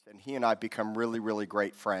and he and I become really, really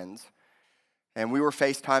great friends. And we were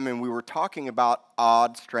FaceTime, and we were talking about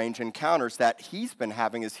odd, strange encounters that he's been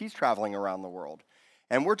having as he's traveling around the world.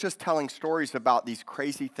 And we're just telling stories about these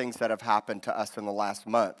crazy things that have happened to us in the last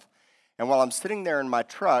month. And while I'm sitting there in my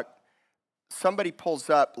truck, somebody pulls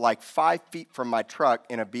up like 5 feet from my truck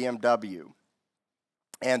in a BMW.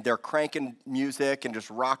 And they're cranking music and just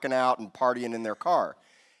rocking out and partying in their car.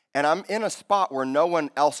 And I'm in a spot where no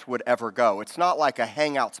one else would ever go. It's not like a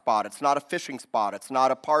hangout spot. It's not a fishing spot. It's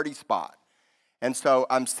not a party spot. And so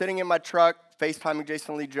I'm sitting in my truck, FaceTiming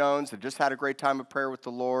Jason Lee Jones. I just had a great time of prayer with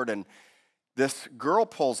the Lord. And this girl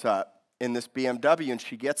pulls up in this BMW, and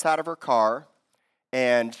she gets out of her car,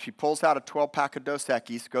 and she pulls out a 12-pack of Dos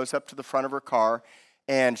Equis, goes up to the front of her car,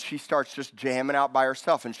 and she starts just jamming out by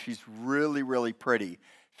herself. And she's really, really pretty.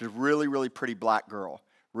 She's a really, really pretty black girl.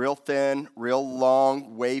 Real thin, real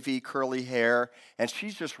long, wavy, curly hair. And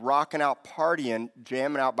she's just rocking out, partying,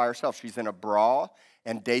 jamming out by herself. She's in a bra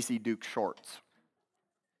and Daisy Duke shorts.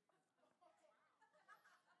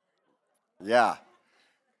 Yeah.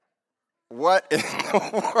 What in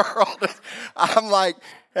the world? I'm like,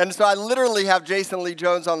 and so I literally have Jason Lee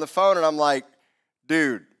Jones on the phone, and I'm like,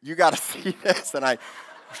 dude, you got to see this. And I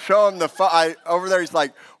show him the phone. Over there, he's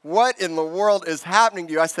like, what in the world is happening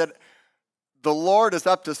to you? I said, the Lord is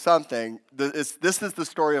up to something. This is the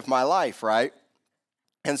story of my life, right?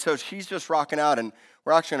 And so she's just rocking out, and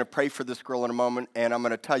we're actually going to pray for this girl in a moment, and I'm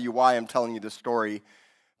going to tell you why I'm telling you this story.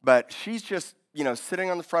 But she's just, sitting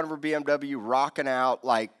on the front of her BMW, rocking out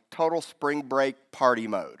like total spring break party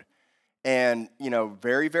mode. And,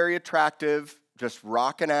 very, very attractive, just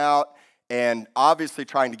rocking out, and obviously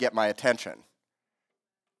trying to get my attention.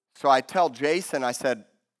 So I tell Jason, I said,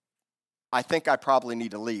 I think I probably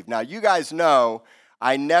need to leave. Now, you guys know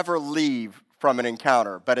I never leave from an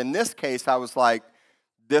encounter. But in this case, I was like,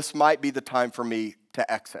 this might be the time for me to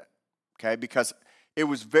exit, okay? Because it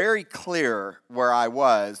was very clear where I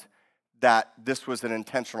was that this was an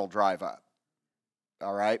intentional drive up,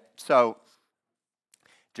 all right? So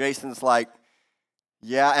Jason's like,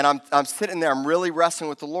 yeah, and I'm sitting there. I'm really wrestling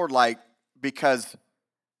with the Lord, like, because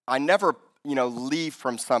I never leave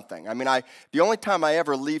from something. I mean, the only time I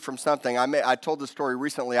ever leave from something, I told this story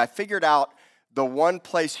recently, I figured out the one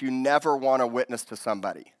place you never want to witness to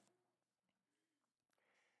somebody.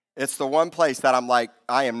 It's the one place that I'm like,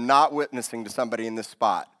 I am not witnessing to somebody in this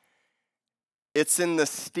spot. It's in the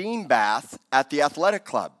steam bath at the athletic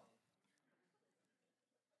club.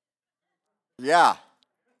 Yeah.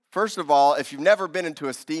 First of all, if you've never been into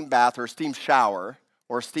a steam bath or a steam shower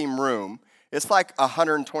or a steam room, it's like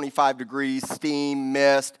 125 degrees, steam,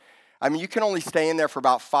 mist. I mean, you can only stay in there for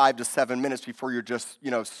about 5 to 7 minutes before you're just,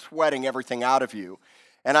 sweating everything out of you.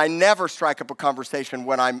 And I never strike up a conversation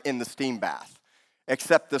when I'm in the steam bath,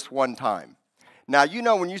 except this one time. Now,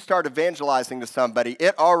 when you start evangelizing to somebody,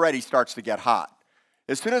 it already starts to get hot.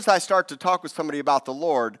 As soon as I start to talk with somebody about the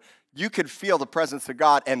Lord, you could feel the presence of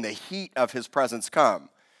God and the heat of his presence come.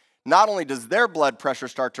 Not only does their blood pressure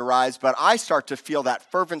start to rise, but I start to feel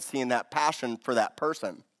that fervency and that passion for that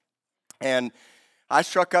person. And I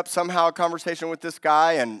struck up somehow a conversation with this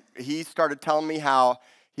guy, and he started telling me how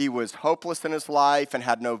he was hopeless in his life and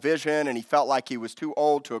had no vision, and he felt like he was too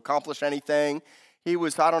old to accomplish anything. He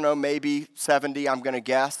was, maybe 70, I'm going to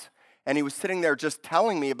guess. And he was sitting there just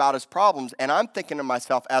telling me about his problems, and I'm thinking to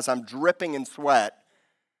myself as I'm dripping in sweat,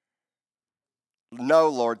 no,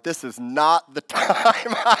 Lord, this is not the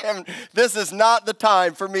time. This is not the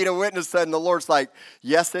time for me to witness that. And the Lord's like,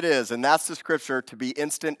 yes, it is. And that's the scripture, to be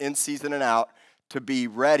instant, in season and out, to be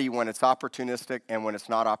ready when it's opportunistic and when it's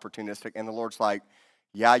not opportunistic. And the Lord's like,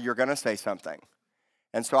 yeah, you're going to say something.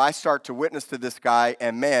 And so I start to witness to this guy,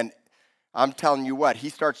 and man, I'm telling you what, he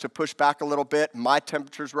starts to push back a little bit. My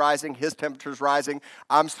temperature's rising, his temperature's rising.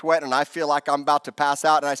 I'm sweating, and I feel like I'm about to pass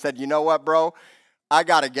out. And I said, you know what, bro? I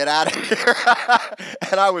got to get out of here.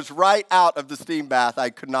 And I was right out of the steam bath. I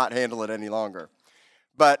could not handle it any longer.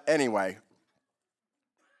 But anyway,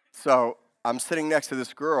 so I'm sitting next to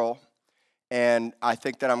this girl, and I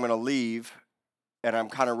think that I'm going to leave, and I'm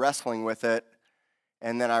kind of wrestling with it.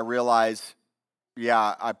 And then I realize,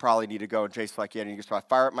 yeah, I probably need to go. And Jason's like, yeah. And so I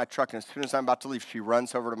fire up my truck, and as soon as I'm about to leave, she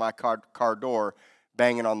runs over to my car door,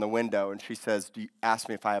 banging on the window, and she says, ask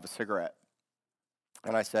me if I have a cigarette.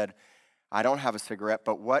 And I said, I don't have a cigarette,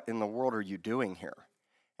 but what in the world are you doing here?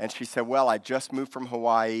 And she said, well, I just moved from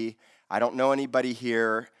Hawaii. I don't know anybody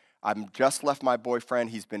here. I'm just left my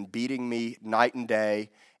boyfriend. He's been beating me night and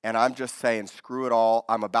day. And I'm just saying, screw it all.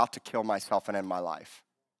 I'm about to kill myself and end my life.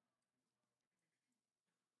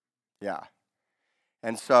 Yeah.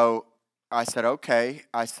 And so I said, okay.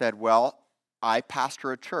 I said, well, I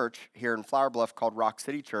pastor a church here in Flower Bluff called Rock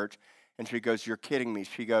City Church. And she goes, you're kidding me.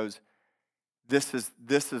 She goes, this is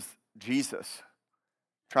Jesus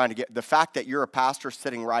trying to get, the fact that you're a pastor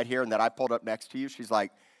sitting right here and that I pulled up next to you, she's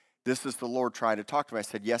like, this is the Lord trying to talk to me. I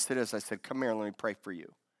said, yes, it is. I said, come here and let me pray for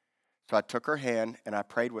you. So I took her hand and I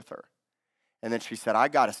prayed with her. And then she said, I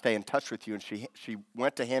got to stay in touch with you. And she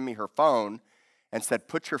went to hand me her phone and said,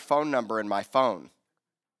 put your phone number in my phone.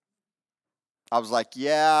 I was like,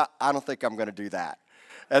 yeah, I don't think I'm going to do that.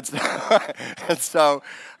 And so,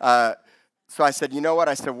 so I said, you know what?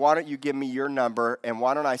 I said, why don't you give me your number, and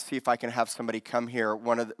why don't I see if I can have somebody come here?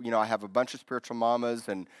 I have a bunch of spiritual mamas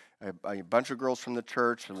and a bunch of girls from the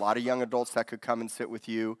church, a lot of young adults that could come and sit with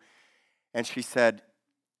you. And she said,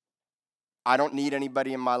 I don't need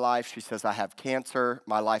anybody in my life. She says, I have cancer.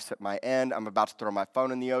 My life's at my end. I'm about to throw my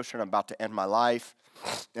phone in the ocean. I'm about to end my life.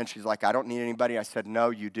 And she's like, I don't need anybody. I said, no,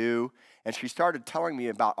 you do. And she started telling me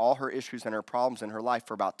about all her issues and her problems in her life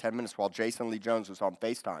for about 10 minutes while Jason Lee Jones was on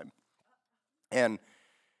FaceTime. And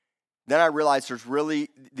then I realized there's really,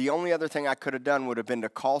 the only other thing I could have done would have been to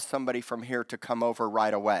call somebody from here to come over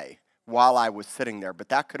right away while I was sitting there. But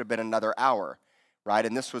that could have been another hour, right?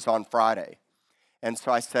 And this was on Friday. And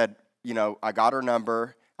so I said, I got her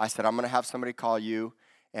number. I said, I'm going to have somebody call you.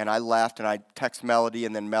 And I left, and I text Melody,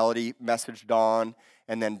 and then Melody messaged Dawn.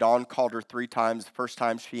 And then Dawn called her 3 times. The first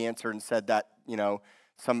time she answered and said that,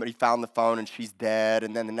 somebody found the phone and she's dead.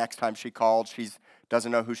 And then the next time she called, she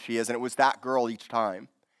doesn't know who she is. And it was that girl each time.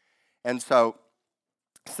 And so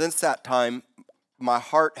since that time, my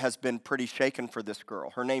heart has been pretty shaken for this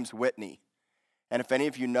girl. Her name's Whitney. And if any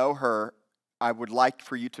of you know her, I would like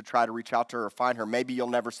for you to try to reach out to her or find her. Maybe you'll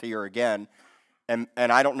never see her again. And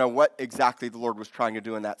I don't know what exactly the Lord was trying to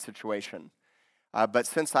do in that situation. But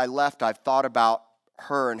since I left, I've thought about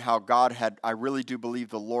her and how I really do believe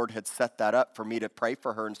the Lord had set that up for me to pray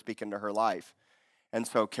for her and speak into her life. And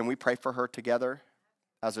so can we pray for her together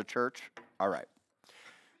as a church? All right.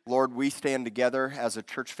 Lord, we stand together as a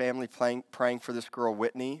church family praying for this girl,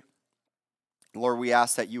 Whitney. Lord, we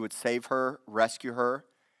ask that you would save her, rescue her,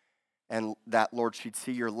 and that, Lord, she'd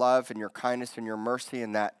see your love and your kindness and your mercy,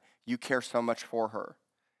 and that you care so much for her.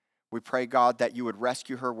 We pray, God, that you would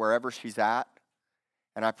rescue her wherever she's at.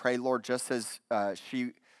 And I pray, Lord, just as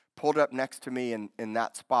she pulled up next to me in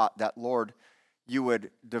that spot, that, Lord, you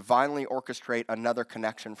would divinely orchestrate another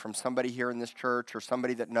connection from somebody here in this church or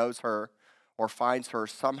somebody that knows her or finds her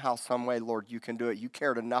somehow, some way. Lord, you can do it. You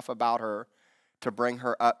cared enough about her to bring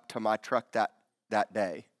her up to my truck that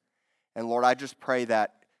day. And, Lord, I just pray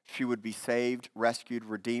that she would be saved, rescued,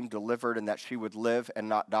 redeemed, delivered, and that she would live and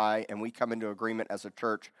not die. And we come into agreement as a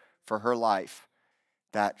church for her life,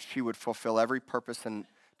 that she would fulfill every purpose and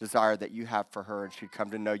desire that you have for her, and she'd come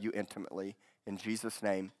to know you intimately. In Jesus'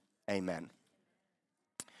 name, amen.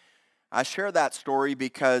 I share that story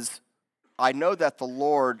because I know that the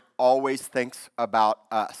Lord always thinks about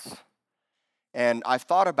us. And I've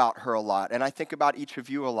thought about her a lot, and I think about each of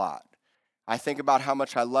you a lot. I think about how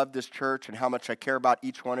much I love this church and how much I care about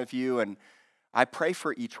each one of you, and I pray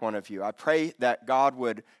for each one of you. I pray that God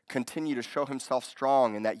would continue to show himself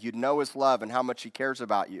strong and that you'd know his love and how much he cares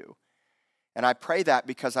about you. And I pray that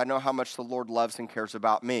because I know how much the Lord loves and cares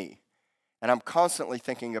about me. And I'm constantly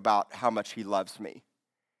thinking about how much he loves me.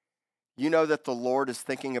 You know that the Lord is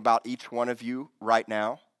thinking about each one of you right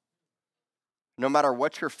now. No matter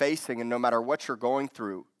what you're facing and no matter what you're going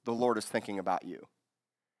through, the Lord is thinking about you.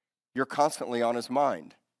 You're constantly on his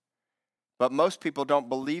mind. But most people don't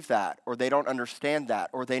believe that, or they don't understand that,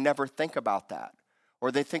 or they never think about that.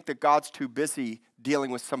 Or they think that God's too busy dealing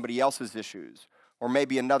with somebody else's issues, or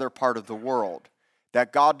maybe another part of the world.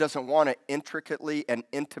 That God doesn't want to intricately and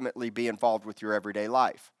intimately be involved with your everyday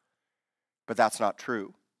life. But that's not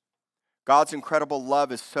true. God's incredible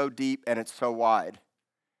love is so deep and it's so wide.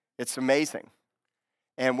 It's amazing.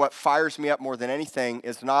 And what fires me up more than anything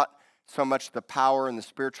is not so much the power and the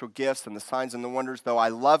spiritual gifts and the signs and the wonders, though I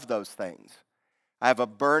love those things. I have a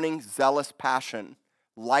burning, zealous passion,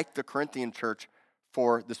 like the Corinthian church,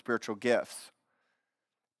 for the spiritual gifts.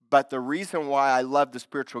 But the reason why I love the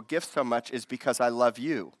spiritual gifts so much is because I love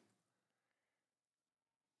you.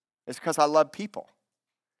 It's because I love people.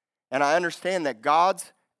 And I understand that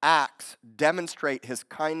God's acts demonstrate his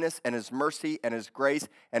kindness and his mercy and his grace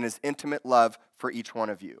and his intimate love for each one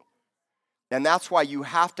of you. And that's why you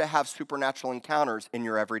have to have supernatural encounters in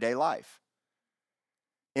your everyday life.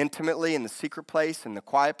 Intimately in the secret place, in the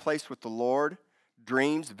quiet place with the Lord,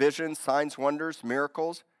 dreams, visions, signs, wonders,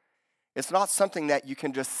 miracles. It's not something that you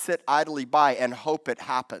can just sit idly by and hope it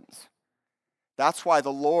happens. That's why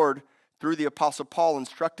the Lord, through the Apostle Paul,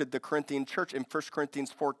 instructed the Corinthian church in 1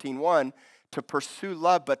 Corinthians 14:1 to pursue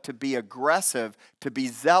love, but to be aggressive, to be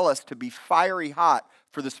zealous, to be fiery hot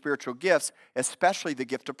for the spiritual gifts, especially the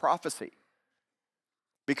gift of prophecy.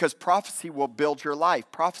 Because prophecy will build your life.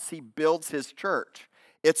 Prophecy builds his church.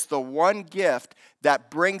 It's the one gift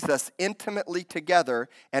that brings us intimately together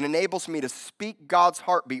and enables me to speak God's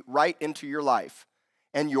heartbeat right into your life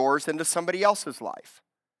and yours into somebody else's life.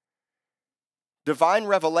 Divine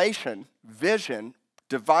revelation, vision,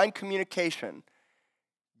 divine communication,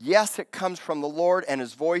 yes, it comes from the Lord and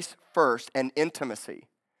his voice first and intimacy.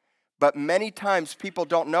 But many times people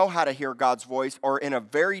don't know how to hear God's voice or in a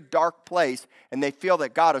very dark place, and they feel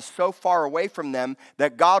that God is so far away from them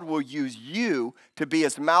that God will use you to be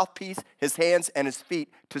his mouthpiece, his hands, and his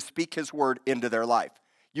feet to speak his word into their life.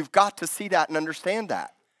 You've got to see that and understand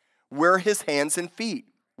that. We're his hands and feet.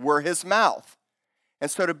 We're his mouth. And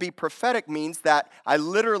so to be prophetic means that I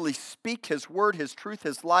literally speak his word, his truth,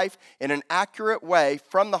 his life in an accurate way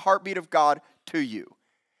from the heartbeat of God to you.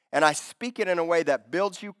 And I speak it in a way that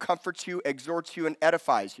builds you, comforts you, exhorts you, and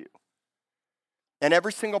edifies you. And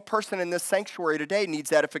every single person in this sanctuary today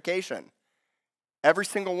needs edification. Every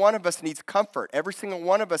single one of us needs comfort. Every single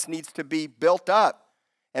one of us needs to be built up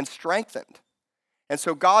and strengthened. And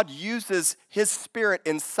so God uses his spirit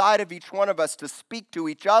inside of each one of us to speak to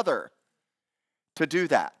each other to do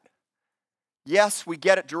that. Yes, we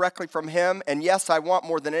get it directly from him. And yes, I want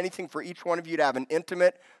more than anything for each one of you to have an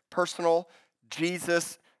intimate, personal,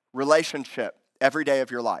 Jesus relationship every day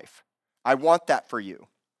of your life. I want that for you.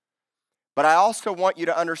 But I also want you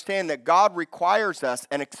to understand that God requires us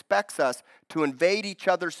and expects us to invade each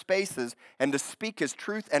other's spaces and to speak his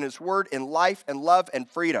truth and his word in life and love and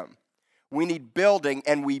freedom. We need building,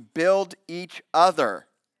 and we build each other.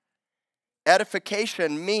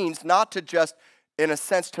 Edification means not to just, in a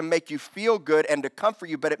sense, to make you feel good and to comfort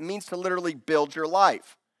you, but it means to literally build your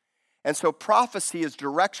life. And so prophecy is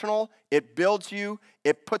directional, it builds you,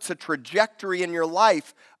 it puts a trajectory in your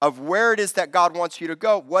life of where it is that God wants you to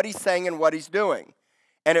go, what he's saying and what he's doing.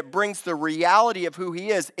 And it brings the reality of who he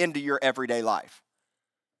is into your everyday life.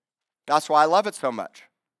 That's why I love it so much.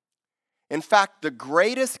 In fact, the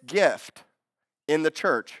greatest gift in the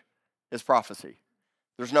church is prophecy.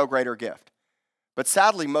 There's no greater gift. But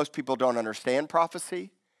sadly, most people don't understand prophecy.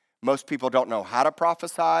 Most people don't know how to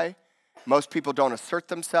prophesy. Most people don't assert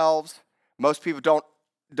themselves. Most people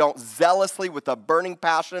don't zealously, with a burning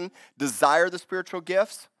passion, desire the spiritual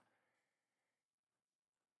gifts.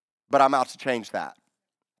 But I'm out to change that.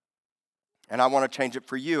 And I want to change it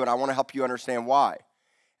for you, and I want to help you understand why.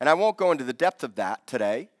 And I won't go into the depth of that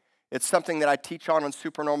today. It's something that I teach on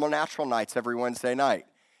Supernormal Natural Nights every Wednesday night.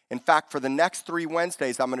 In fact, for the next 3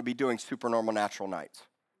 Wednesdays, I'm going to be doing Supernormal Natural Nights.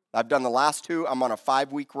 I've done the last 2. I'm on a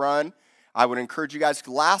 5-week run. I would encourage you guys.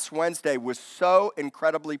 Last Wednesday was so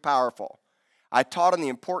incredibly powerful. I taught on the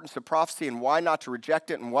importance of prophecy and why not to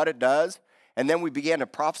reject it and what it does. And then we began to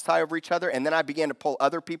prophesy over each other. And then I began to pull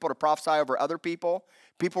other people to prophesy over other people.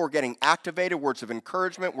 People were getting activated, words of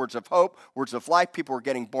encouragement, words of hope, words of life. People were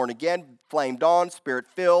getting born again, flamed on,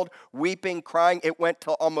 spirit-filled, weeping, crying. It went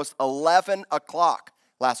till almost 11 o'clock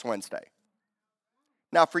last Wednesday.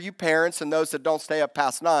 Now, for you parents and those that don't stay up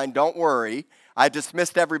past 9, don't worry. I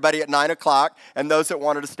dismissed everybody at 9 o'clock, and those that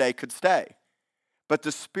wanted to stay could stay. But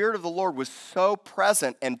the Spirit of the Lord was so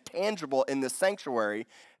present and tangible in this sanctuary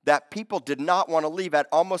that people did not want to leave. At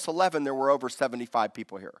almost 11, there were over 75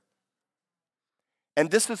 people here. And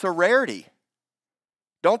this is a rarity.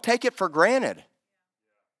 Don't take it for granted.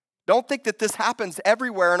 Don't think that this happens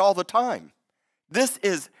everywhere and all the time. This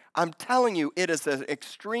is, I'm telling you, it is an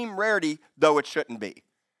extreme rarity, though it shouldn't be.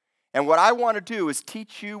 And what I want to do is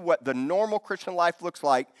teach you what the normal Christian life looks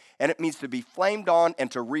like, and it means to be flamed on and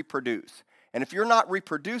to reproduce. And if you're not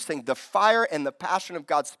reproducing, the fire and the passion of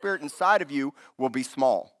God's Spirit inside of you will be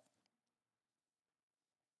small.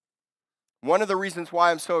 One of the reasons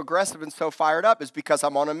why I'm so aggressive and so fired up is because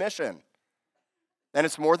I'm on a mission. And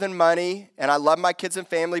it's more than money, and I love my kids and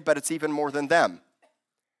family, but it's even more than them.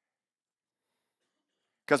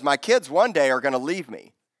 Because my kids one day are going to leave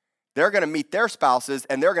me. They're going to meet their spouses,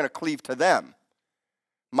 and they're going to cleave to them.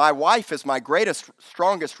 My wife is my greatest,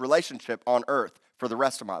 strongest relationship on earth for the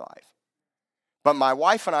rest of my life. But my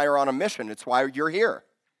wife and I are on a mission. It's why you're here.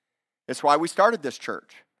 It's why we started this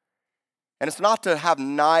church. And it's not to have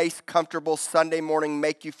nice, comfortable Sunday morning,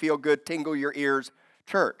 make you feel good, tingle your ears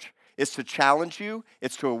church. It's to challenge you.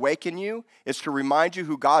 It's to awaken you. It's to remind you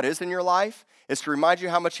who God is in your life. It's to remind you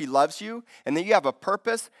how much he loves you. And that you have a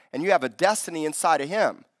purpose and you have a destiny inside of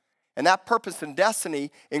him. And that purpose and destiny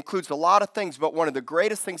includes a lot of things, but one of the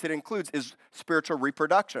greatest things it includes is spiritual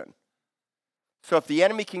reproduction. So if the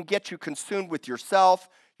enemy can get you consumed with yourself,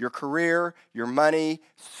 your career, your money,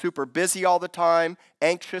 super busy all the time,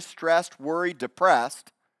 anxious, stressed, worried,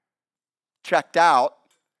 depressed, checked out,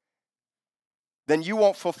 then you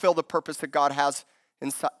won't fulfill the purpose that God has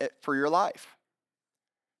for your life.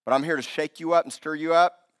 But I'm here to shake you up and stir you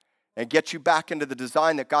up and get you back into the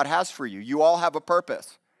design that God has for you. You all have a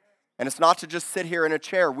purpose. And it's not to just sit here in a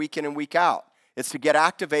chair week in and week out. It's to get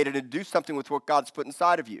activated and do something with what God's put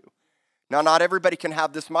inside of you. Now, not everybody can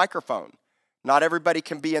have this microphone. Not everybody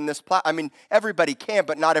can be in this everybody can,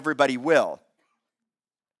 but not everybody will.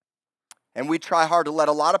 And we try hard to let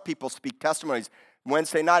a lot of people speak testimonies.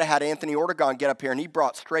 Wednesday night, I had Anthony Ortegon get up here, and he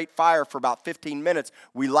brought straight fire for about 15 minutes.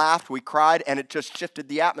 We laughed, we cried, and it just shifted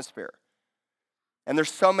the atmosphere. And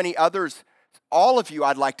there's so many others. All of you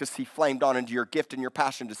I'd like to see flamed on into your gift and your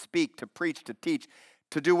passion to speak, to preach, to teach,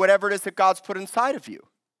 to do whatever it is that God's put inside of you.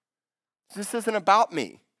 This isn't about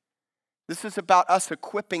me. This is about us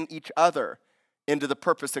equipping each other into the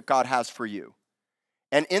purpose that God has for you.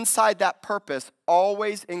 And inside that purpose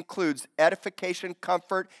always includes edification,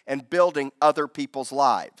 comfort, and building other people's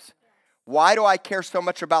lives. Why do I care so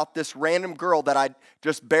much about this random girl that I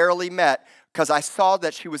just barely met? Because I saw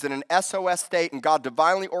that she was in an SOS state and God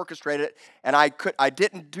divinely orchestrated it, and I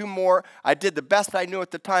didn't do more. I did the best I knew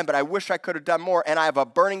at the time, but I wish I could have done more, and I have a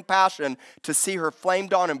burning passion to see her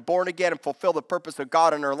flamed on and born again and fulfill the purpose of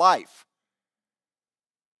God in her life.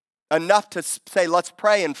 Enough to say, let's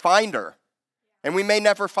pray and find her. And we may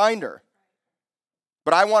never find her.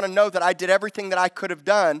 But I want to know that I did everything that I could have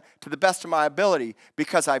done to the best of my ability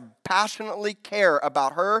because I passionately care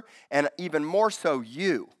about her and even more so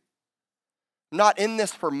you. I'm not in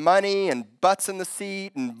this for money and butts in the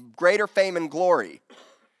seat and greater fame and glory.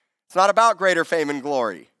 It's not about greater fame and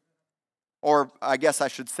glory. Or I guess I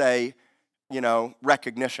should say,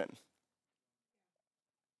 recognition.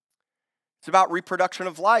 It's about reproduction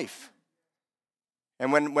of life.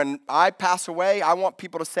 And when I pass away, I want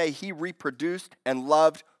people to say he reproduced and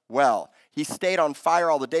loved well. He stayed on fire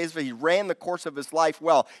all the days of it. He ran the course of his life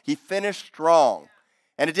well. He finished strong.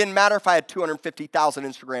 And it didn't matter if I had 250,000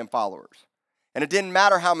 Instagram followers. And it didn't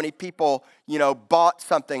matter how many people, bought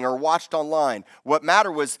something or watched online. What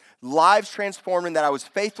mattered was lives transformed and that I was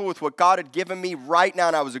faithful with what God had given me right now.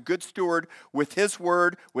 And I was a good steward with his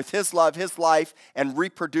word, with his love, his life, and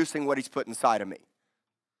reproducing what he's put inside of me.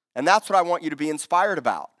 And that's what I want you to be inspired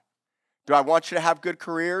about. Do I want you to have good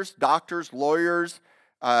careers, doctors, lawyers,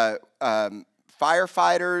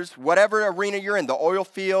 firefighters, whatever arena you're in, the oil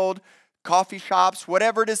field, coffee shops,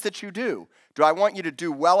 whatever it is that you do. Do I want you to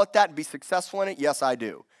do well at that and be successful in it? Yes, I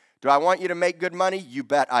do. Do I want you to make good money? You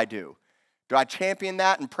bet I do. Do I champion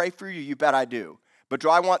that and pray for you? You bet I do. But do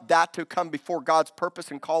I want that to come before God's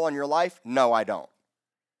purpose and call on your life? No, I don't.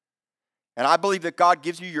 And I believe that God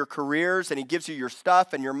gives you your careers and he gives you your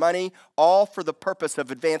stuff and your money all for the purpose of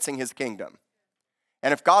advancing his kingdom.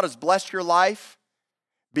 And if God has blessed your life,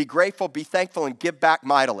 be grateful, be thankful, and give back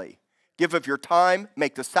mightily. Give of your time,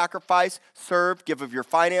 make the sacrifice, serve, give of your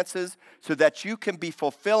finances so that you can be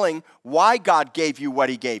fulfilling why God gave you what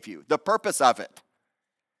he gave you, the purpose of it.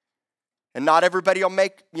 And not everybody will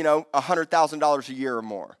make, $100,000 a year or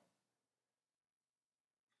more.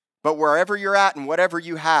 But wherever you're at and whatever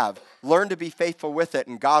you have, learn to be faithful with it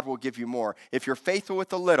and God will give you more. If you're faithful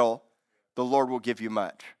with a little, the Lord will give you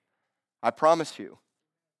much. I promise you.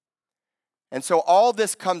 And so all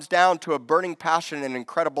this comes down to a burning passion and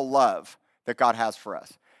incredible love that God has for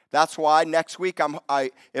us. That's why next week,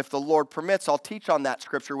 if the Lord permits, I'll teach on that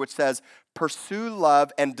scripture which says, pursue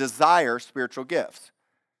love and desire spiritual gifts.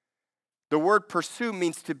 The word pursue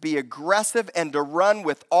means to be aggressive and to run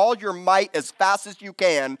with all your might as fast as you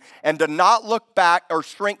can and to not look back or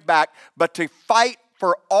shrink back, but to fight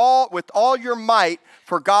with all your might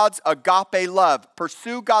for God's agape love.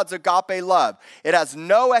 Pursue God's agape love. It has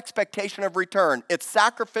no expectation of return. It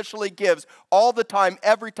sacrificially gives all the time,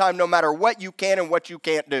 every time, no matter what you can and what you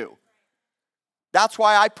can't do. That's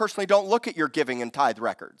why I personally don't look at your giving and tithe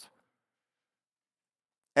records.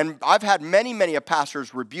 And I've had many, many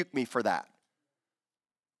pastors rebuke me for that.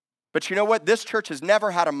 But you know what? This church has never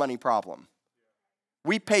had a money problem.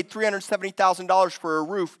 We paid $370,000 for a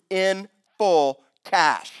roof in full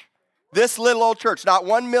cash. This little old church, not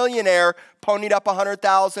one millionaire ponied up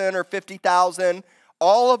 $100,000 or $50,000.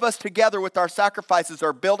 All of us together with our sacrifices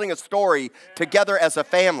are building a story together as a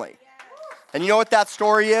family. And you know what that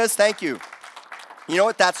story is? Thank you. You know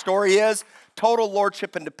what that story is? Total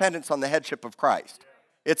lordship and dependence on the headship of Christ.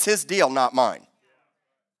 It's his deal, not mine.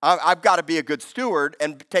 I've got to be a good steward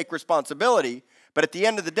and take responsibility, but at the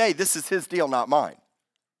end of the day, this is his deal, not mine.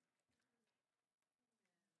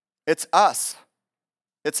 It's us.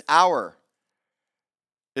 It's our.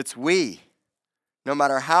 It's we, no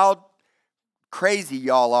matter how crazy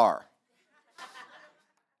y'all are.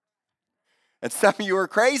 And some of you are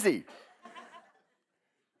crazy.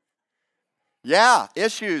 Yeah,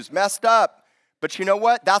 issues, messed up. But you know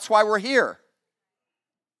what? That's why we're here.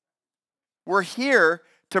 We're here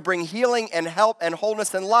to bring healing and help and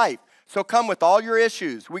wholeness in life. So come with all your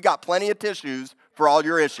issues. We got plenty of tissues for all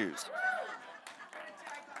your issues.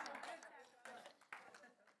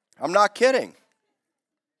 I'm not kidding.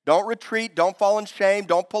 Don't retreat. Don't fall in shame.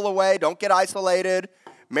 Don't pull away. Don't get isolated.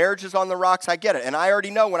 Marriage is on the rocks. I get it. And I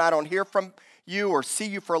already know when I don't hear from you or see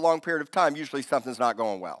you for a long period of time, usually something's not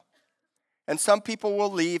going well. And some people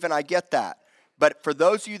will leave, and I get that. But for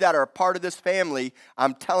those of you that are a part of this family,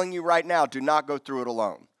 I'm telling you right now, do not go through it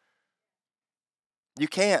alone. You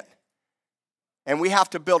can't. And we have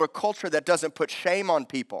to build a culture that doesn't put shame on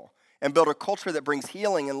people and build a culture that brings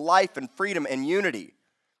healing and life and freedom and unity,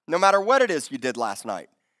 no matter what it is you did last night.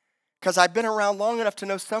 Because I've been around long enough to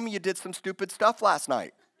know some of you did some stupid stuff last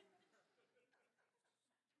night.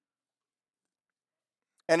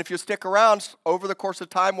 And if you stick around, over the course of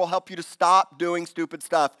time, we'll help you to stop doing stupid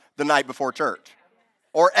stuff the night before church.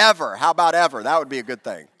 Or ever. How about ever? That would be a good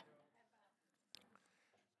thing.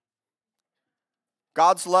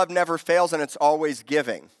 God's love never fails, and it's always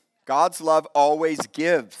giving. God's love always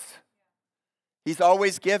gives. He's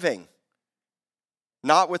always giving,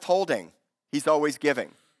 not withholding. He's always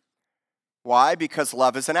giving. Why? Because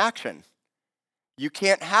love is an action. You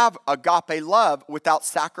can't have agape love without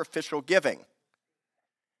sacrificial giving.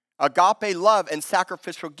 Agape love and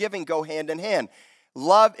sacrificial giving go hand in hand.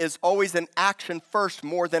 Love is always an action first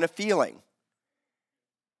more than a feeling.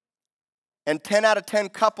 And 10 out of 10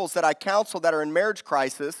 couples that I counsel that are in marriage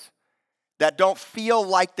crisis, that don't feel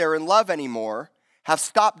like they're in love anymore, have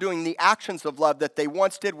stopped doing the actions of love that they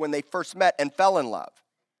once did when they first met and fell in love.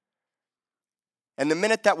 And the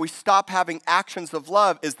minute that we stop having actions of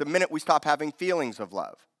love is the minute we stop having feelings of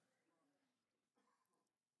love.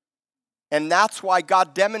 And that's why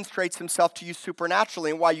God demonstrates himself to you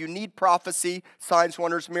supernaturally and why you need prophecy, signs,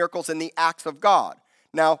 wonders, miracles, and the acts of God.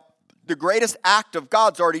 Now, the greatest act of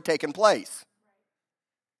God's already taken place.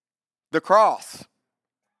 The cross.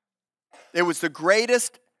 It was the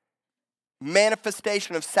greatest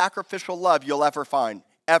manifestation of sacrificial love you'll ever find,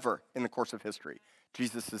 ever in the course of history.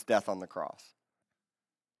 Jesus' death on the cross.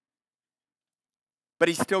 But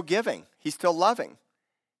he's still giving. He's still loving.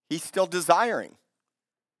 He's still desiring.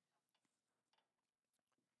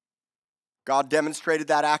 God demonstrated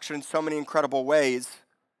that action in so many incredible ways.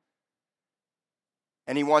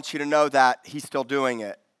 And he wants you to know that he's still doing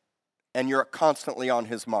it. And you're constantly on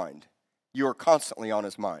his mind. You are constantly on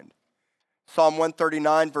his mind. Psalm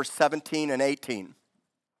 139, verse 17 and 18.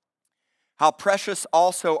 How precious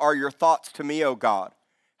also are your thoughts to me, O God.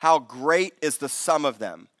 How great is the sum of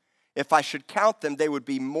them. If I should count them, they would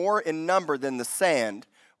be more in number than the sand.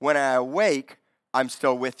 When I awake, I'm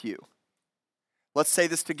still with you. Let's say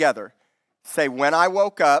this together. Say, when I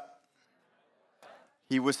woke up,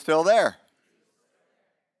 he was still there.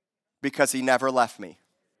 Because he never left me.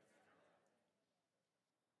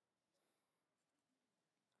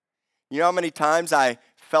 You know how many times I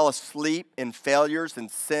fell asleep in failures and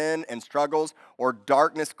sin and struggles, or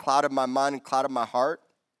darkness clouded my mind and clouded my heart?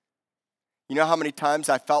 You know how many times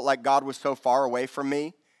I felt like God was so far away from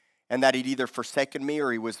me and that he'd either forsaken me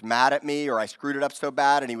or he was mad at me or I screwed it up so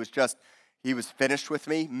bad and he was finished with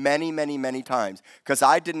me? Many, many, many times. Because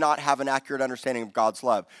I did not have an accurate understanding of God's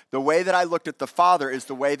love. The way that I looked at the Father is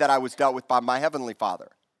the way that I was dealt with by my Heavenly Father,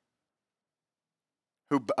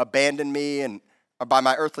 who abandoned me, and by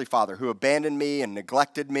my earthly father, who abandoned me and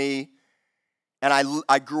neglected me. And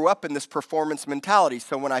I grew up in this performance mentality.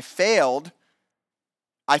 So when I failed,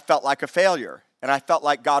 I felt like a failure. And I felt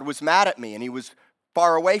like God was mad at me and he was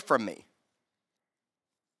far away from me.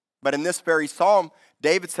 But in this very psalm,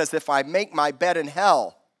 David says, if I make my bed in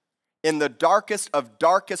hell, in the darkest of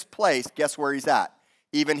darkest place, guess where he's at?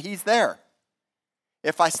 Even he's there.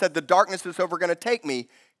 If I said the darkness is over going to take me,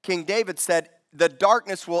 King David said, the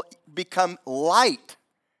darkness will become light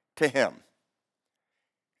to him.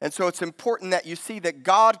 And so it's important that you see that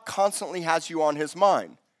God constantly has you on his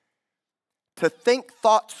mind. To think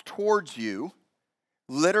thoughts towards you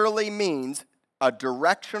literally means a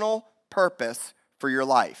directional purpose for your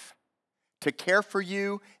life. To care for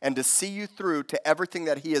you and to see you through to everything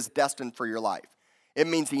that he has destined for your life. It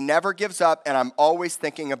means he never gives up and I'm always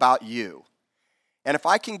thinking about you. And if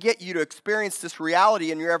I can get you to experience this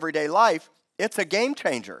reality in your everyday life, it's a game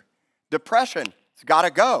changer. Depression, it's got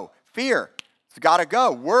to go. Fear, it's got to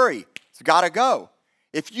go. Worry, it's got to go.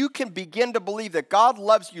 If you can begin to believe that God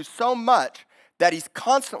loves you so much that he's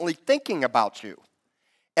constantly thinking about you,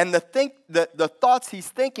 And the thoughts he's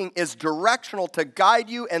thinking is directional to guide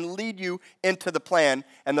you and lead you into the plan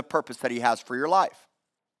and the purpose that he has for your life.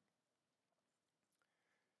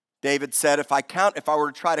 David said, if I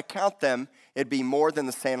were to try to count them, it'd be more than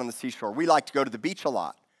the sand on the seashore. We like to go to the beach a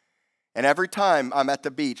lot. And every time I'm at the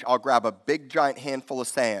beach, I'll grab a big giant handful of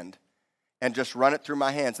sand and just run it through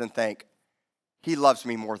my hands and think, he loves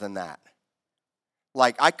me more than that.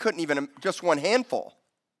 Like, I couldn't even, just one handful.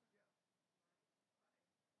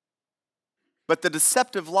 But the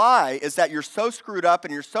deceptive lie is that you're so screwed up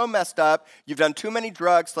and you're so messed up, you've done too many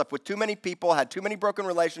drugs, slept with too many people, had too many broken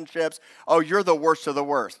relationships. Oh, you're the worst of the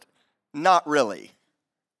worst. Not really.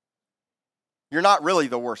 You're not really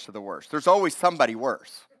the worst of the worst. There's always somebody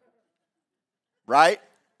worse. Right?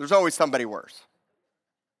 There's always somebody worse.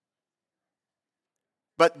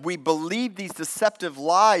 But we believe these deceptive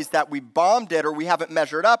lies that we bombed it, or we haven't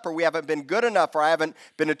measured up, or we haven't been good enough, or I haven't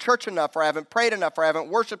been to church enough, or I haven't prayed enough, or I haven't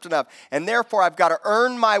worshiped enough, and therefore I've got to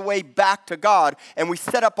earn my way back to God. And we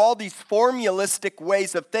set up all these formalistic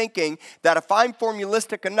ways of thinking that if I'm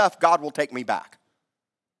formalistic enough, God will take me back.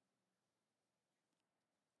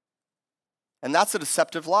 And that's a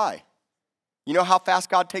deceptive lie. You know how fast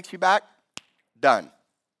God takes you back? Done.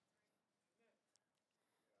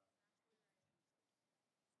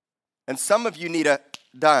 And some of you need a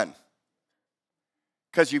done.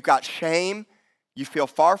 Because you've got shame, you feel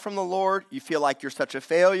far from the Lord, you feel like you're such a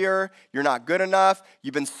failure, you're not good enough,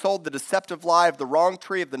 you've been sold the deceptive lie of the wrong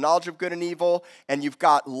tree of the knowledge of good and evil, and you've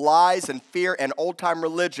got lies and fear and old-time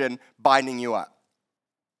religion binding you up.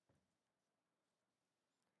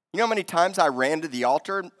 You know how many times I ran to the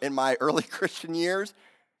altar in my early Christian years?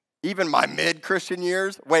 Even my mid-Christian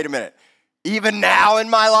years? Wait a minute. Even now in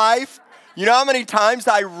my life? You know how many times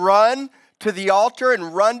I run to the altar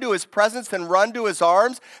and run to his presence and run to his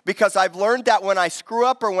arms? Because I've learned that when I screw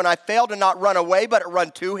up or when I fail to not run away but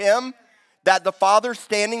run to him, that the Father's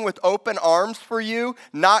standing with open arms for you,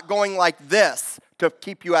 not going like this to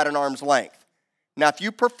keep you at an arm's length. Now, if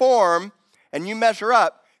you perform and you measure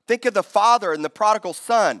up, think of the Father and the prodigal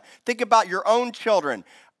son. Think about your own children.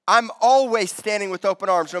 I'm always standing with open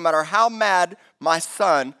arms no matter how mad my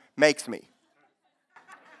son makes me.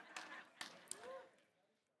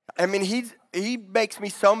 I mean, he makes me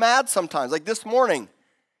so mad sometimes. Like this morning,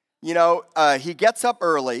 you know, he gets up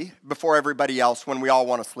early before everybody else when we all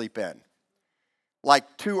want to sleep in.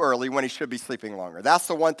 Like too early when he should be sleeping longer. That's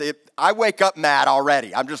the one thing. I wake up mad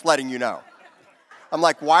already. I'm just letting you know. I'm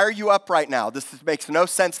like, why are you up right now? This makes no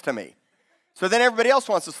sense to me. So then everybody else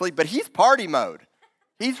wants to sleep, but he's party mode.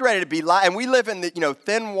 He's ready to be loud. And we live in the,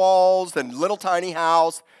 thin walls and little tiny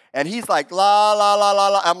house. And he's like, la, la, la, la,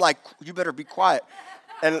 la. I'm like, you better be quiet.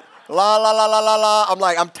 And la, la, la, la, la, la. I'm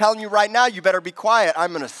like, I'm telling you right now, you better be quiet.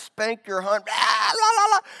 I'm going to spank your hunt. Ah, la,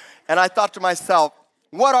 la, la. And I thought to myself,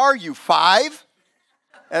 what are you, 5?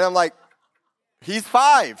 And I'm like, he's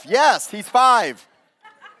 5. Yes, he's 5.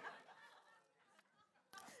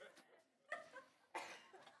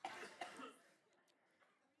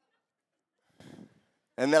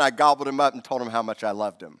 And then I gobbled him up and told him how much I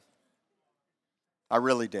loved him. I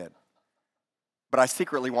really did. But I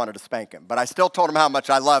secretly wanted to spank him. But I still told him how much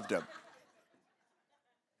I loved him.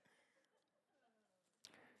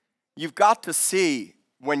 You've got to see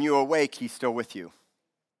when you awake, he's still with you.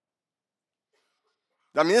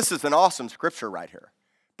 I mean, this is an awesome scripture right here.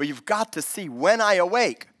 But you've got to see when I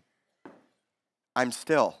awake, I'm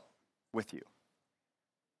still with you.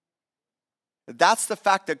 That's the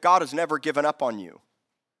fact that God has never given up on you.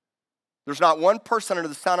 There's not one person under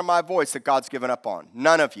the sound of my voice that God's given up on.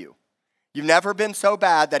 None of you. You've never been so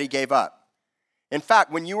bad that he gave up. In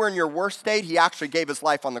fact, when you were in your worst state, he actually gave his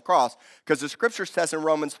life on the cross, because the scripture says in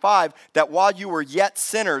Romans 5 that while you were yet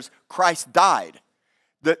sinners, Christ died.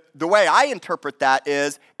 The way I interpret that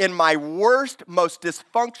is, in my worst, most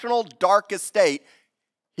dysfunctional, darkest state,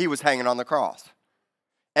 he was hanging on the cross.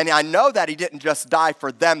 And I know that he didn't just die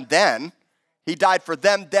for them then. He died for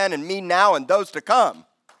them then and me now and those to come.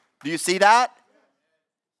 Do you see that?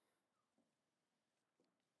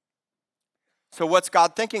 So what's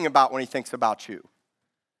God thinking about when he thinks about you?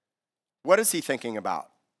 What is he thinking about?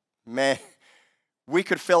 Man, we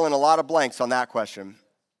could fill in a lot of blanks on that question.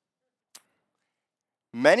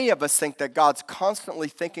 Many of us think that God's constantly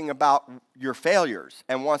thinking about your failures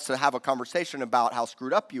and wants to have a conversation about how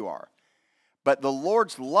screwed up you are. But the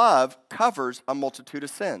Lord's love covers a multitude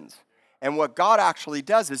of sins. And what God actually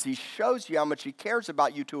does is he shows you how much he cares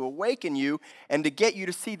about you to awaken you and to get you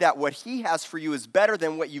to see that what he has for you is better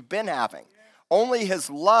than what you've been having. Only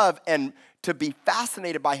his love and to be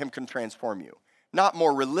fascinated by him can transform you. Not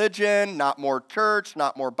more religion, not more church,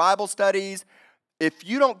 not more Bible studies. if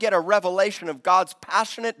you don't get a revelation of God's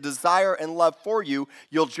passionate desire and love for you,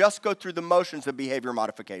 you'll just go through the motions of behavior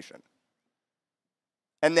modification.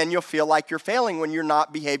 And then you'll feel like you're failing when you're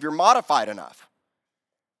not behavior modified enough.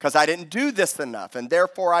 Because I didn't do this enough, and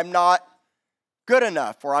therefore I'm not good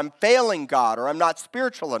enough, or I'm failing God, or I'm not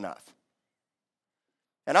spiritual enough.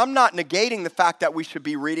 And I'm not negating the fact that we should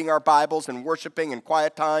be reading our Bibles and worshiping in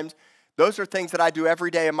quiet times. Those are things that I do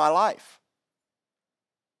every day in my life.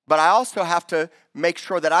 But I also have to make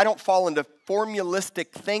sure that I don't fall into formalistic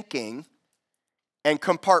thinking and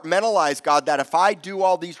compartmentalize God, that if I do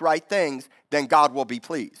all these right things, then God will be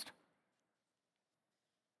pleased.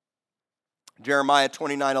 Jeremiah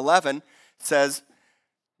 29:11 says,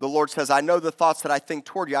 the Lord says, I know the thoughts that I think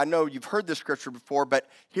toward you. I know you've heard this scripture before, but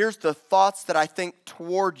here's the thoughts that I think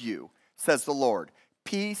toward you, says the Lord.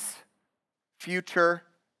 Peace, future,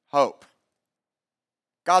 hope.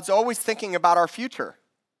 God's always thinking about our future.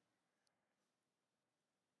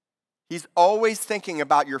 He's always thinking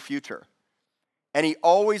about your future. And he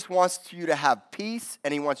always wants you to have peace,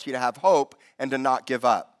 and he wants you to have hope and to not give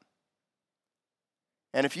up.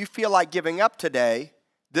 And if you feel like giving up today,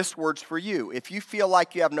 this word's for you. If you feel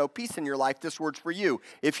like you have no peace in your life, this word's for you.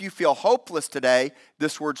 If you feel hopeless today,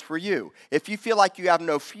 this word's for you. If you feel like you have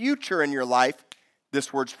no future in your life,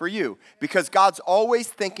 this word's for you. Because God's always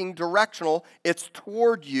thinking directional. It's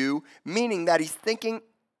toward you, meaning that he's thinking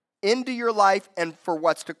into your life and for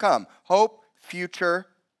what's to come. Hope, future,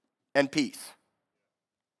 and peace.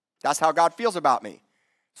 That's how God feels about me.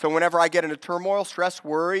 So whenever I get into turmoil, stress,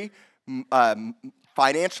 worry,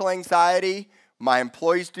 financial anxiety, my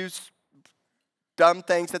employees do dumb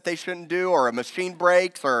things that they shouldn't do, or a machine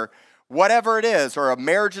breaks, or whatever it is, or a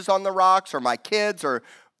marriage is on the rocks, or my kids, or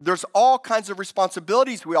there's all kinds of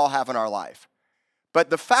responsibilities we all have in our life. But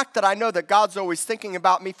the fact that I know that God's always thinking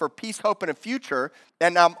about me for peace, hope, and a future,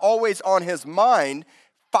 and I'm always on his mind,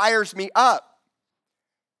 fires me up.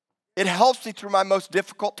 It helps me through my most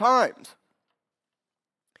difficult times.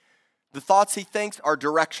 The thoughts he thinks are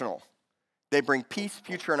directional. They bring peace,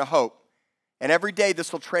 future, and a hope. And every day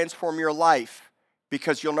this will transform your life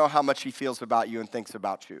because you'll know how much he feels about you and thinks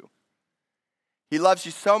about you. He loves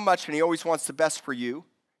you so much, and he always wants the best for you,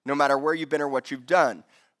 no matter where you've been or what you've done.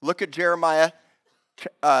 Look at Jeremiah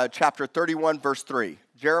chapter 31, verse 3.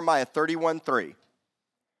 Jeremiah 31:3.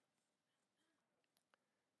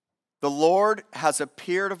 The Lord has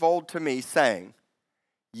appeared of old to me, saying,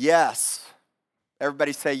 yes.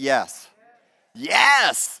 Everybody say yes.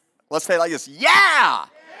 Yes. Let's say it like this. Yeah.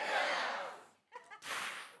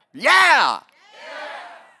 Yeah.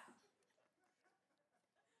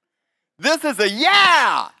 This is a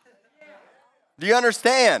yeah. Do you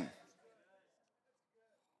understand?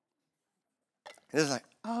 It's like,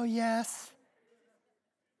 oh, yes.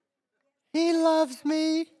 He loves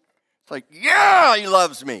me. It's like, yeah, he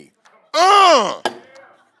loves me. Woo!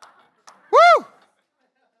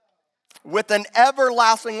 With an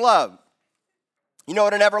everlasting love. You know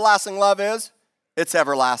what an everlasting love is? It's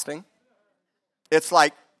everlasting. It's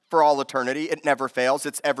like for all eternity. It never fails.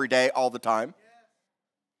 It's every day, all the time.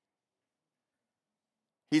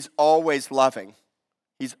 He's always loving.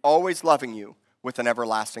 He's always loving you with an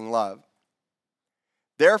everlasting love.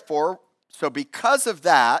 Therefore, so because of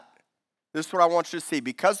that, this is what I want you to see.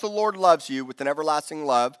 Because the Lord loves you with an everlasting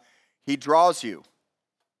love, he draws you.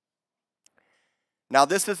 Now,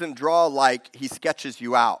 this isn't draw like he sketches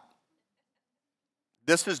you out.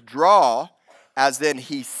 This is draw as in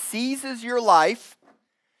he seizes your life.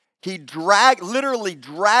 He literally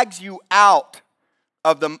drags you out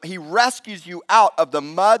of he rescues you out of the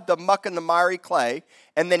mud, the muck, and the miry clay,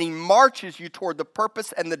 and then he marches you toward the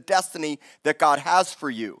purpose and the destiny that God has for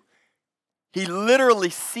you. He literally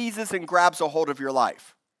seizes and grabs a hold of your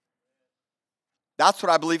life. That's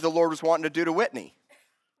what I believe the Lord was wanting to do to Whitney.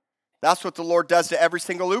 That's what the Lord does to every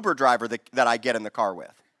single Uber driver that I get in the car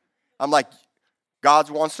with. I'm like, God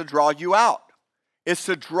wants to draw you out. It's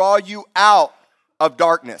to draw you out of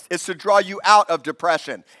darkness. It's to draw you out of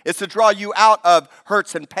depression. It's to draw you out of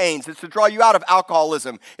hurts and pains. It's to draw you out of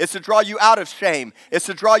alcoholism. It's to draw you out of shame. It's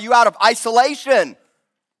to draw you out of isolation.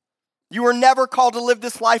 You were never called to live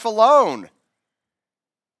this life alone.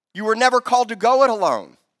 You were never called to go it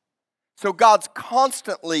alone. So God's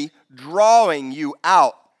constantly drawing you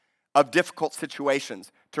out of difficult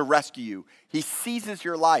situations to rescue you. He seizes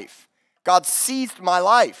your life. God seized my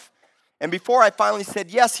life. And before I finally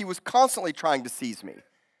said yes, he was constantly trying to seize me.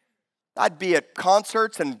 I'd be at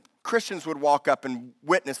concerts and Christians would walk up and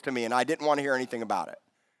witness to me, and I didn't want to hear anything about it.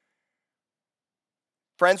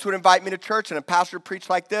 Friends would invite me to church, and a pastor would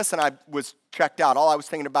preach like this, and I was checked out. All I was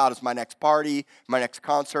thinking about is my next party, my next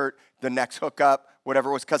concert, the next hookup, whatever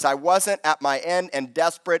it was, because I wasn't at my end and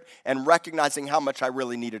desperate and recognizing how much I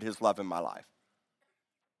really needed his love in my life.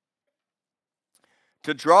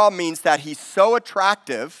 To draw means that he's so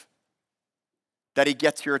attractive that he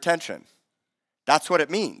gets your attention. That's what it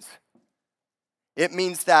means. It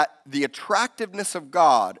means that the attractiveness of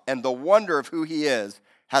God and the wonder of who he is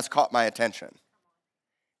has caught my attention.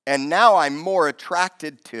 And now I'm more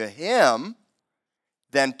attracted to him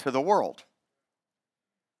than to the world.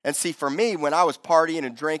 And see, for me, when I was partying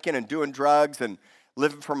and drinking and doing drugs and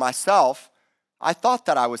living for myself, I thought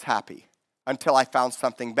that I was happy until I found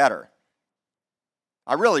something better.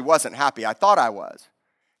 I really wasn't happy. I thought I was.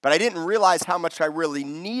 But I didn't realize how much I really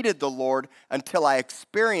needed the Lord until I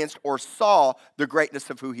experienced or saw the greatness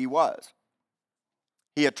of who he was.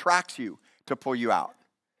 He attracts you to pull you out.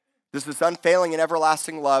 This is unfailing and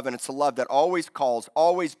everlasting love, and it's a love that always calls,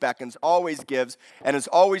 always beckons, always gives, and is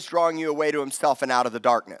always drawing you away to himself and out of the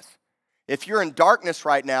darkness. If you're in darkness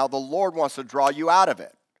right now, the Lord wants to draw you out of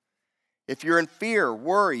it. If you're in fear,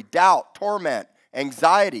 worry, doubt, torment,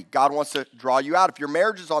 anxiety, God wants to draw you out. If your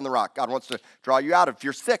marriage is on the rock, God wants to draw you out. If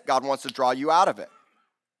you're sick, God wants to draw you out of it.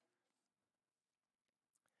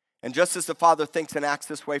 And just as the Father thinks and acts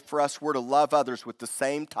this way for us, we're to love others with the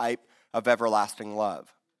same type of everlasting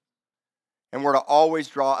love. And we're to always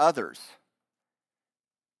draw others.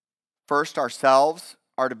 First, ourselves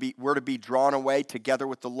we're to be drawn away together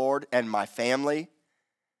with the Lord and my family.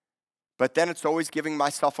 But then it's always giving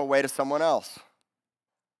myself away to someone else.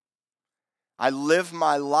 I live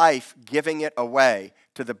my life giving it away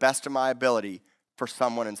to the best of my ability for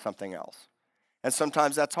someone and something else. And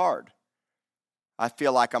sometimes that's hard. I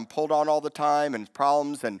feel like I'm pulled on all the time and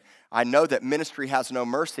problems, and I know that ministry has no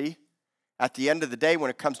mercy. At the end of the day, when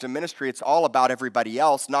it comes to ministry, it's all about everybody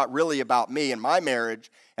else, not really about me and my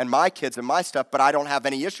marriage and my kids and my stuff, but I don't have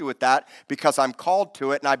any issue with that because I'm called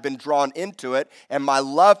to it and I've been drawn into it, and my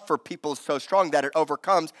love for people is so strong that it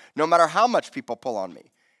overcomes no matter how much people pull on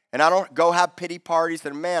me. And I don't go have pity parties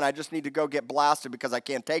and, man, I just need to go get blasted because I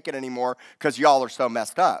can't take it anymore because y'all are so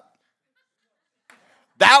messed up.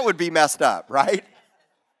 That would be messed up, right?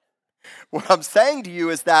 What I'm saying to you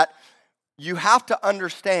is that you have to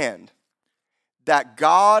understand that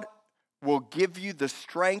God will give you the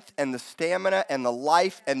strength and the stamina and the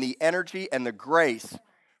life and the energy and the grace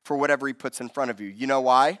for whatever he puts in front of you. You know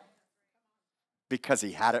why? Because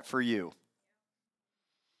he had it for you.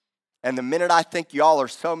 And the minute I think y'all are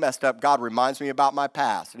so messed up, God reminds me about my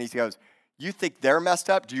past. And he goes, you think they're messed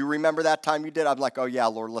up? Do you remember that time you did? I'm like, oh yeah,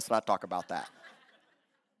 Lord, let's not talk about that.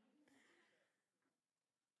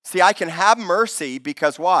 See, I can have mercy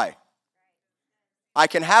because why? I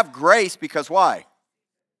can have grace because why?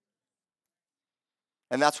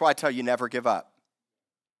 And that's why I tell you, never give up.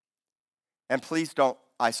 And please don't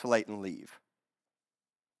isolate and leave.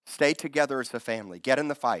 Stay together as a family. Get in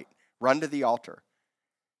the fight. Run to the altar.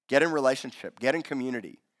 Get in relationship. Get in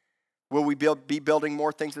community. Will we be building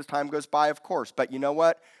more things as time goes by? Of course. But you know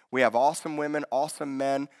what? We have awesome women, awesome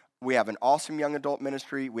men. We have an awesome young adult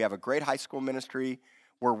ministry. We have a great high school ministry.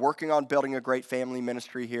 We're working on building a great family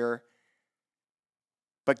ministry here.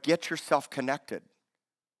 But get yourself connected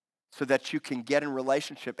so that you can get in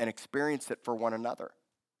relationship and experience it for one another.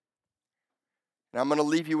 And I'm going to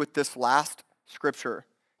leave you with this last scripture,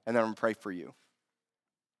 and then I'm going to pray for you.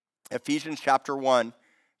 Ephesians chapter 1,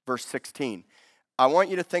 verse 16. I want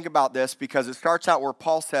you to think about this because it starts out where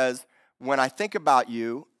Paul says, when I think about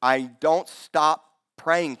you, I don't stop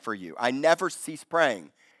praying for you. I never cease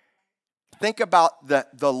praying. Think about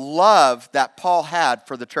the love that Paul had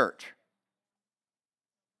for the church.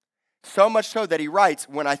 So much so that he writes,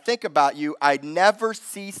 when I think about you, I never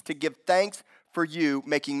cease to give thanks for you,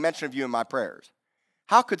 making mention of you in my prayers.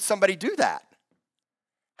 How could somebody do that?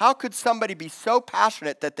 How could somebody be so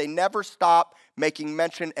passionate that they never stop making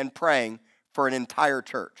mention and praying for an entire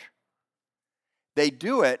church? They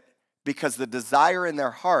do it because the desire in their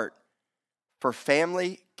heart for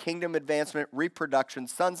family, kingdom advancement, reproduction,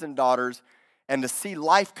 sons and daughters, and to see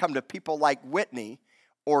life come to people like Whitney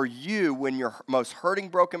or you when you're most hurting,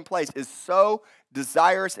 broken place is so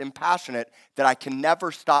desirous and passionate that I can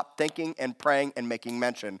never stop thinking and praying and making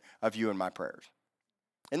mention of you in my prayers.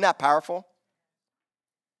 Isn't that powerful?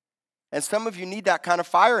 And some of you need that kind of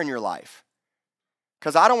fire in your life.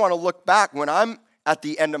 Because I don't want to look back when I'm at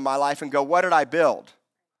the end of my life and go, what did I build?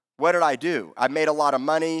 What did I do? I made a lot of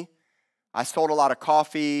money. I sold a lot of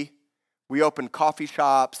coffee. We opened coffee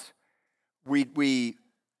shops. We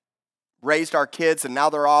raised our kids, and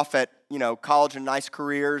now they're off at, college and nice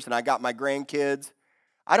careers, and I got my grandkids.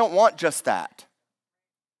 I don't want just that.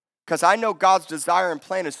 Because I know God's desire and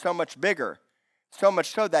plan is so much bigger, so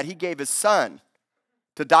much so that he gave his son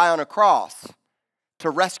to die on a cross to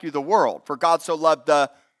rescue the world. For God so loved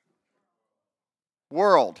the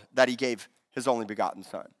world that he gave his only begotten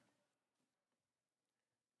son.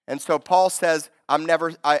 And so Paul says,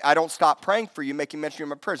 I don't stop praying for you, making mention of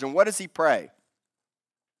my prayers. And what does he pray?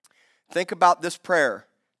 Think about this prayer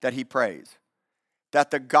that he prays.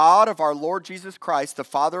 That the God of our Lord Jesus Christ, the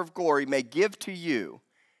Father of glory, may give to you.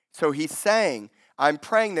 So he's saying, I'm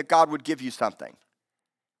praying that God would give you something.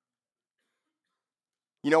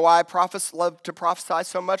 You know why I love to prophesy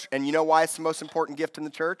so much? And you know why it's the most important gift in the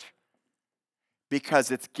church?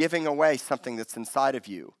 Because it's giving away something that's inside of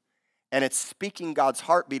you. And it's speaking God's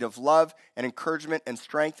heartbeat of love and encouragement and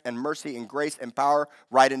strength and mercy and grace and power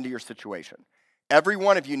right into your situation. Every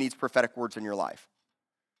one of you needs prophetic words in your life.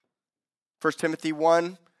 1 Timothy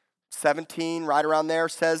 1:17, right around there,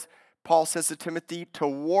 says, Paul says to Timothy, to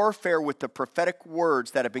warfare with the prophetic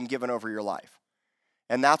words that have been given over your life.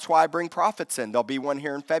 And that's why I bring prophets in. There'll be one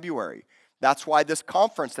here in February. That's why this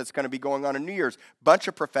conference that's going to be going on in New Year's, bunch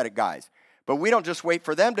of prophetic guys. But we don't just wait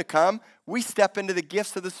for them to come. We step into the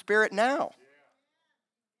gifts of the Spirit now.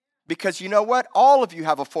 Because you know what? All of you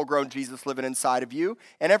have a full-grown Jesus living inside of you,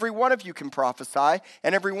 and every one of you can prophesy,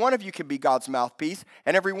 and every one of you can be God's mouthpiece,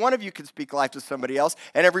 and every one of you can speak life to somebody else,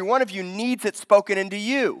 and every one of you needs it spoken into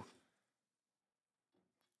you.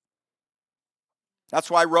 That's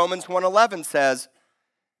why Romans 1:11 says,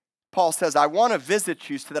 Paul says, I want to visit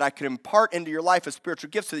you so that I can impart into your life a spiritual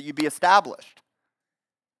gift so that you be established.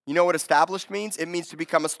 You know what established means? It means to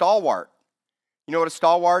become a stalwart. You know what a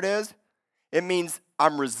stalwart is? It means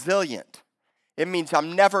I'm resilient. It means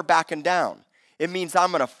I'm never backing down. It means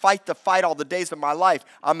I'm going to fight the fight all the days of my life.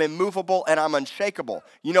 I'm immovable and I'm unshakable.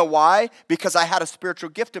 You know why? Because I had a spiritual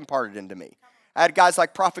gift imparted into me. I had guys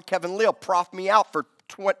like Prophet Kevin Leal prof me out for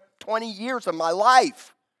 20 years of my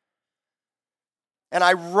life. And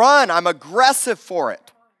I'm aggressive for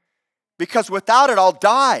it. Because without it, I'll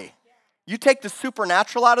die. You take the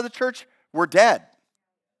supernatural out of the church, we're dead.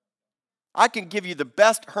 I can give you the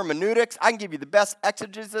best hermeneutics. I can give you the best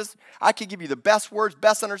exegesis. I can give you the best words,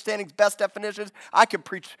 best understandings, best definitions. I can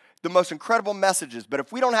preach the most incredible messages. But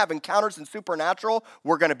if we don't have encounters in supernatural,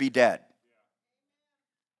 we're going to be dead.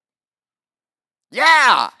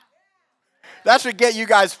 Yeah! That should get you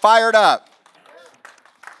guys fired up.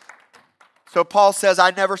 So Paul says,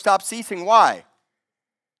 I never stop ceasing. Why?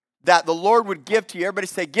 That the Lord would give to you. Everybody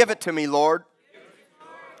say, give it to me, Lord.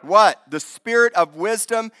 What? The spirit of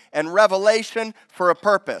wisdom and revelation for a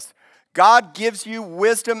purpose. God gives you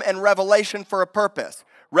wisdom and revelation for a purpose.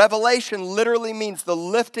 Revelation literally means the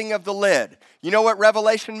lifting of the lid. You know what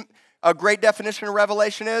revelation, a great definition of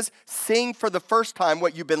revelation is? Seeing for the first time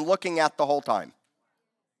what you've been looking at the whole time.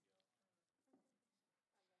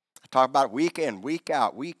 I talk about it week in, week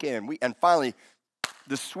out, week in, and finally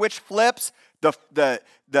the switch flips, the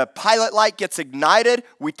pilot light gets ignited,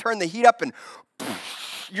 we turn the heat up and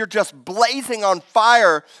you're just blazing on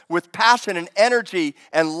fire with passion and energy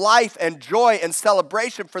and life and joy and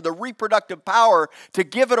celebration for the reproductive power to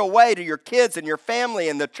give it away to your kids and your family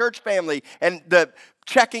and the church family and the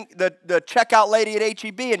checkout lady at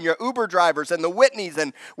HEB and your Uber drivers and the Whitneys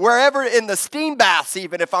and wherever in the steam baths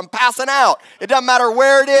even if I'm passing out. It doesn't matter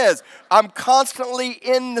where it is. I'm constantly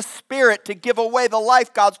in the spirit to give away the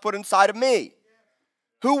life God's put inside of me.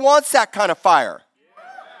 Who wants that kind of fire?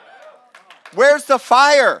 Where's the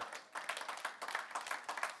fire?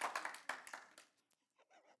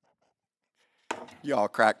 Y'all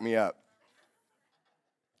crack me up.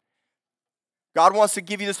 God wants to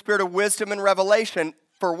give you the spirit of wisdom and revelation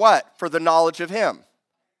for what? For the knowledge of Him.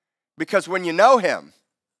 Because when you know Him,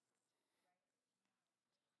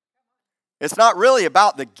 it's not really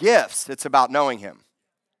about the gifts, it's about knowing Him.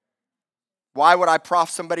 Why would I prof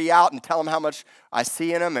somebody out and tell them how much I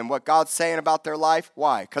see in them and what God's saying about their life?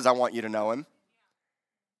 Why? Because I want you to know Him.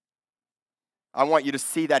 I want you to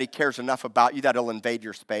see that He cares enough about you that He'll invade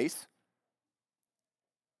your space.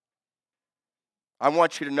 I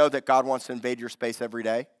want you to know that God wants to invade your space every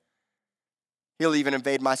day. He'll even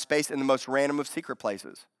invade my space in the most random of secret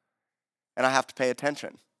places. And I have to pay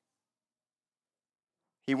attention.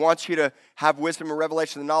 He wants you to have wisdom and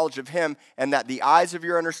revelation and knowledge of Him, and that the eyes of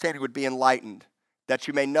your understanding would be enlightened, that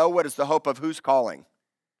you may know what is the hope of whose calling.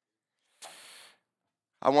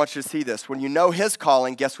 I want you to see this. When you know His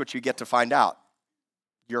calling, guess what you get to find out?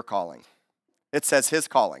 Your calling. It says His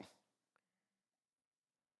calling.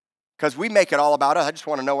 Because we make it all about us. I just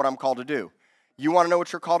want to know what I'm called to do. You want to know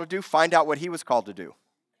what you're called to do? Find out what He was called to do.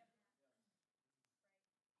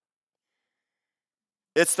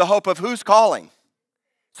 It's the hope of whose calling.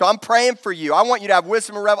 So I'm praying for you. I want you to have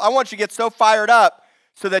wisdom and revelation. I want you to get so fired up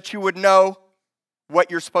so that you would know what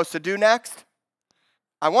you're supposed to do next.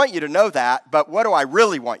 I want you to know that, but what do I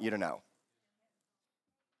really want you to know?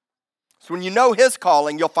 So when you know his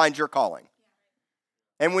calling, you'll find your calling.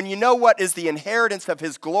 And when you know what is the inheritance of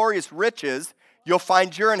his glorious riches, you'll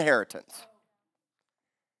find your inheritance.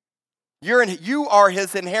 You are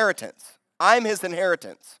his inheritance. I'm his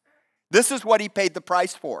inheritance. This is what he paid the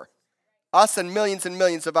price for. Us and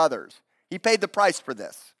millions of others. He paid the price for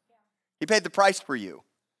this. He paid the price for you.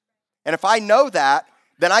 And if I know that,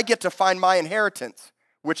 then I get to find my inheritance,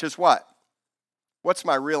 which is what? What's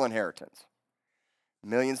my real inheritance?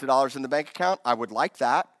 Millions of dollars in the bank account? I would like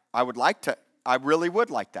that. I really would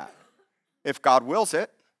like that. If God wills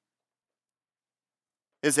it.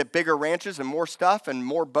 Is it bigger ranches and more stuff and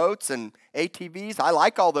more boats and ATVs? I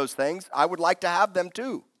like all those things. I would like to have them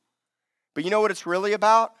too. But you know what it's really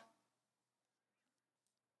about?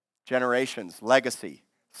 Generations, legacy,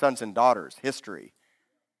 sons and daughters, history.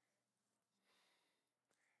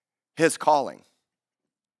 His calling.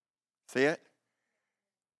 See it?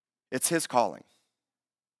 It's his calling.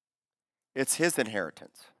 It's his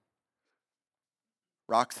inheritance.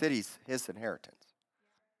 Rock City's his inheritance.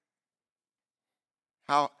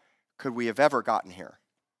 How could we have ever gotten here?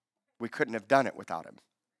 We couldn't have done it without him.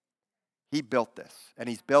 He built this, and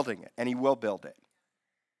he's building it, and he will build it.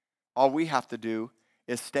 All we have to do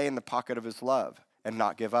is stay in the pocket of his love and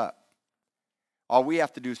not give up. All we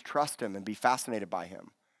have to do is trust him and be fascinated by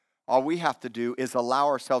him. All we have to do is allow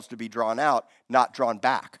ourselves to be drawn out, not drawn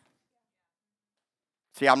back.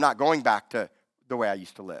 See, I'm not going back to the way I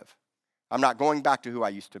used to live. I'm not going back to who I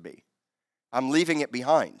used to be. I'm leaving it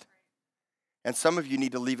behind. And some of you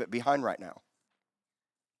need to leave it behind right now.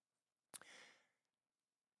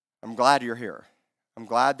 I'm glad you're here. I'm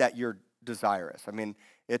glad that you're desirous. I mean,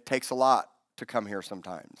 it takes a lot to come here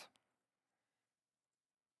sometimes.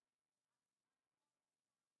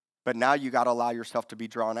 But now you got to allow yourself to be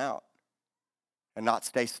drawn out and not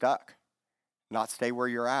stay stuck, not stay where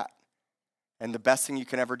you're at. And the best thing you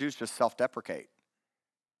can ever do is just self-deprecate.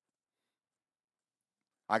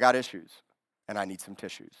 I got issues, and I need some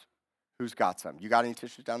tissues. Who's got some? You got any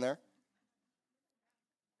tissues down there?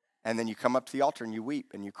 And then you come up to the altar and you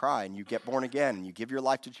weep and you cry and you get born again and you give your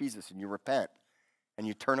life to Jesus and you repent and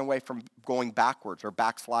you turn away from going backwards or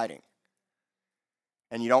backsliding.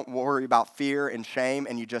 And you don't worry about fear and shame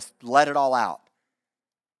and you just let it all out.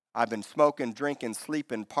 I've been smoking, drinking,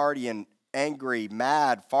 sleeping, partying, angry,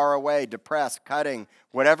 mad, far away, depressed, cutting,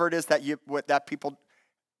 whatever it is that people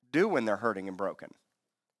do when they're hurting and broken.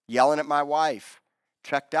 Yelling at my wife,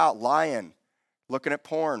 checked out, lying, looking at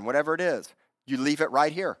porn, whatever it is. You leave it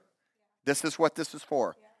right here. This is what this is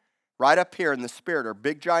for. Right up here in the Spirit are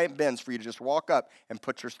big giant bins for you to just walk up and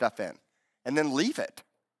put your stuff in. And then leave it.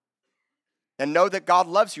 And know that God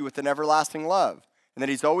loves you with an everlasting love. And that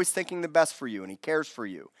he's always thinking the best for you and he cares for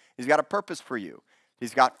you. He's got a purpose for you.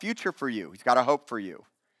 He's got future for you. He's got a hope for you.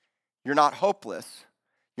 You're not hopeless.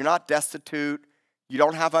 You're not destitute. You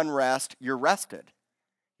don't have unrest. You're rested.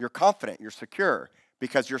 You're confident. You're secure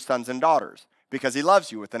because you're sons and daughters. Because he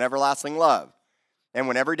loves you with an everlasting love. And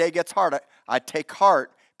when every day gets hard, I take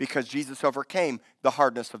heart because Jesus overcame the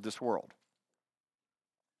hardness of this world.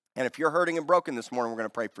 And if you're hurting and broken this morning, we're going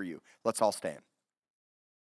to pray for you. Let's all stand.